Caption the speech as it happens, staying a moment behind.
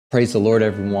Praise the Lord,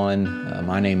 everyone.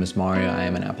 My name is Mario. I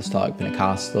am an Apostolic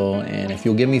Pentecostal, and if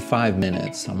you'll give me 5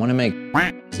 minutes, I want to make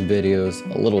these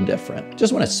videos a little different.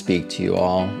 Just want to speak to you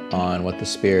all on what the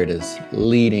Spirit is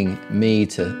leading me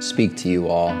to speak to you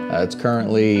all. It's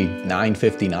currently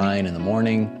 9:59 in the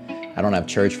morning. I don't have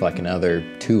church for like another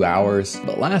 2 hours,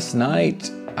 but last night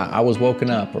I was woken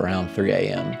up around 3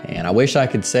 a.m. and I wish I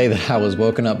could say that I was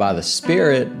woken up by the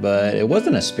Spirit, but it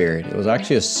wasn't a spirit. It was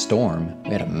actually a storm.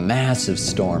 We had a massive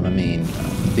storm. I mean,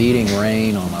 beating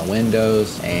rain on my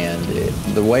windows, and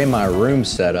the way my room's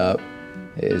set up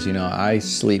is, I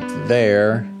sleep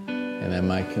there, and then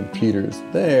my computer's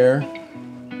there,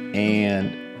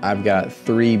 and I've got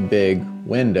 3 big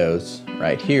windows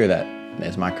right here that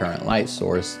is my current light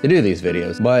source to do these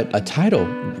videos. But a title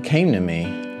came to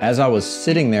me as I was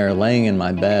sitting there laying in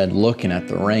my bed looking at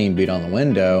the rain beat on the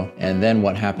window, and then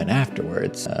what happened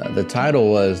afterwards. The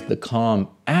title was The Calm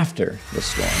After the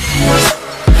Storm.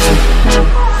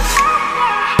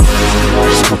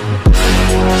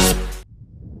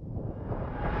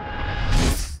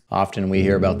 Often we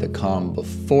hear about the calm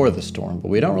before the storm, but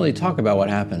we don't really talk about what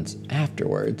happens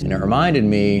afterwards. And it reminded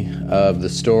me of the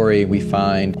story we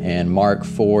find in Mark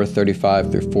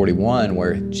 4:35 through 41,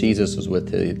 where Jesus was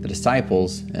with the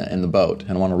disciples in the boat.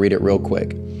 And I want to read it real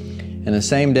quick. And the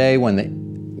same day when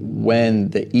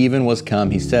the even was come,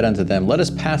 he said unto them, Let us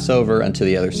pass over unto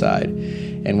the other side.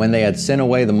 And when they had sent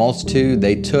away the multitude,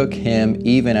 they took him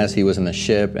even as he was in the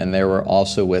ship, and there were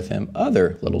also with him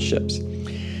other little ships.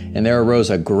 And there arose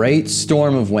a great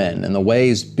storm of wind, and the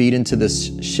waves beat into the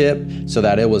ship so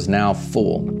that it was now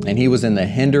full. And he was in the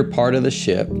hinder part of the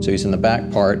ship, so he's in the back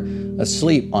part,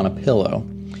 asleep on a pillow.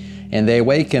 And they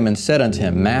awake him and said unto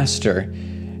him, Master,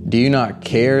 do you not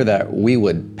care that we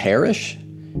would perish?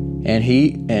 And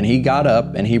he got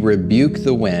up and he rebuked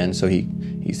the wind. So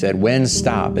he said, Wind,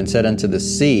 stop, and said unto the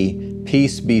sea,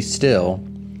 Peace, be still.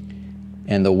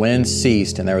 And the wind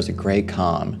ceased, and there was a great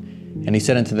calm. And he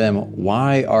said unto them,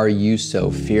 Why are you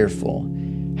so fearful?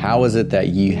 How is it that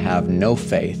ye have no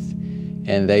faith?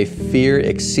 And they feared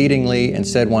exceedingly, and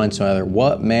said one unto another,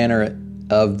 What manner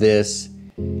of this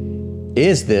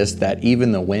is this, that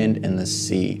even the wind and the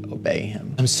sea obey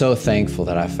him? I'm so thankful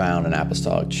that I found an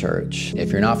apostolic church.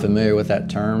 If you're not familiar with that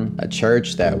term, a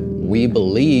church that we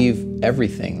believe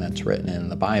everything that's written in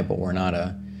the Bible. We're not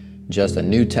just a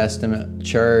New Testament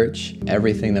church.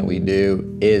 Everything that we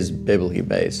do is biblically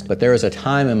based. But there was a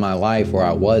time in my life where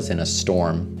I was in a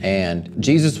storm, and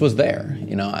Jesus was there.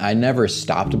 I never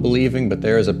stopped believing, but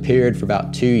there was a period for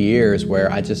about 2 years where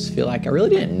I just feel like I really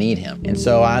didn't need him. And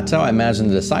so that's how I imagine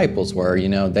the disciples were.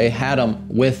 They had him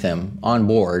with him on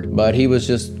board, but he was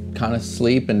just kind of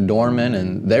asleep and dormant,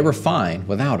 and they were fine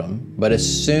without him. But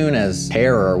as soon as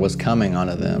terror was coming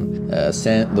onto them,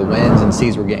 the winds and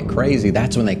seas were getting crazy,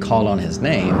 that's when they called on his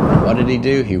name. And what did he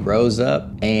do? He rose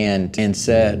up and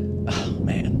said,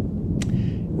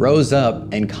 rose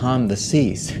up and calmed the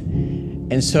seas.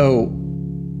 And so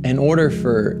in order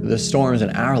for the storms in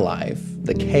our life,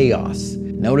 the chaos,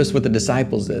 notice what the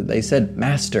disciples did. They said,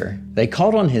 Master. They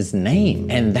called on his name.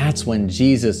 And that's when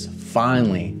Jesus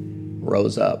finally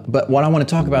rose up. But what I want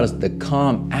to talk about is the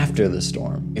calm after the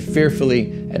storm. They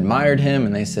fearfully admired him,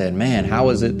 and they said, man, how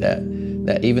is it that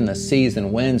even the seas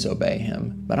and winds obey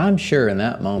him? But I'm sure in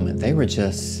that moment, we're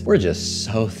just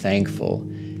so thankful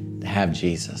to have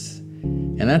Jesus.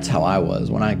 And that's how I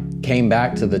was. When I came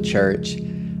back to the church,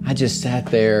 I just sat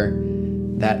there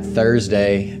that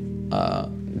Thursday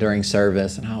during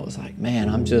service, and I was like, man,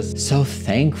 I'm just so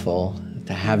thankful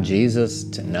to have Jesus,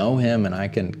 to know him, and I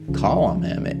can call on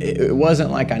him. It wasn't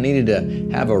like I needed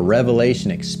to have a revelation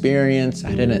experience.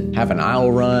 I didn't have an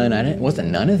aisle run. Wasn't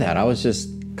none of that. I was just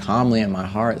calmly in my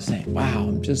heart saying, wow,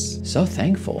 I'm just so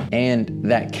thankful. And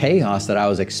that chaos that I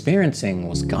was experiencing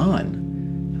was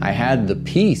gone. I had the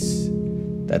peace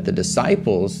that the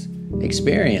disciples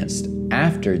experienced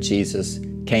after Jesus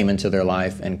came into their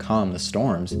life and calmed the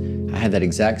storms. I had that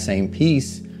exact same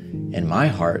peace in my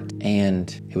heart,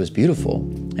 and it was beautiful.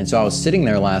 And so I was sitting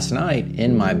there last night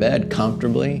in my bed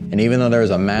comfortably, and even though there was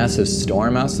a massive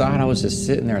storm outside, I was just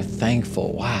sitting there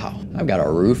thankful. Wow, I've got a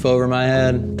roof over my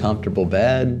head, comfortable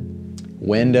bed,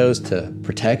 windows to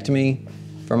protect me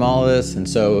from all of this. And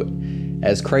so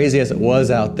as crazy as it was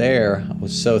out there, I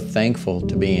was so thankful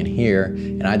to be in here.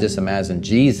 And I just imagined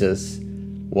Jesus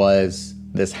was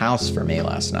this house for me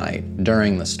last night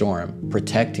during the storm,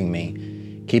 protecting me,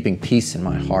 keeping peace in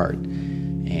my heart.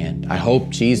 And I hope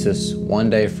Jesus one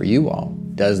day for you all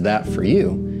does that for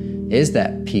you, is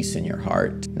that peace in your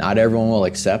heart. Not everyone will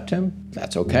accept him.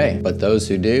 That's okay. But those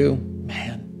who do,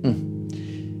 man,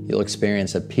 you'll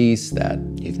experience a peace that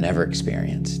you've never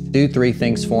experienced. Do 3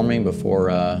 things for me before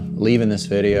leaving this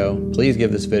video. Please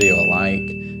give this video a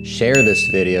like, share this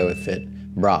video if it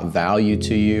brought value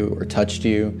to you or touched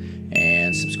you,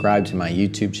 and subscribe to my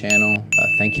YouTube channel.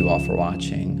 Thank you all for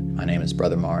watching. My name is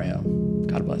Brother Mario.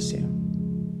 God bless you.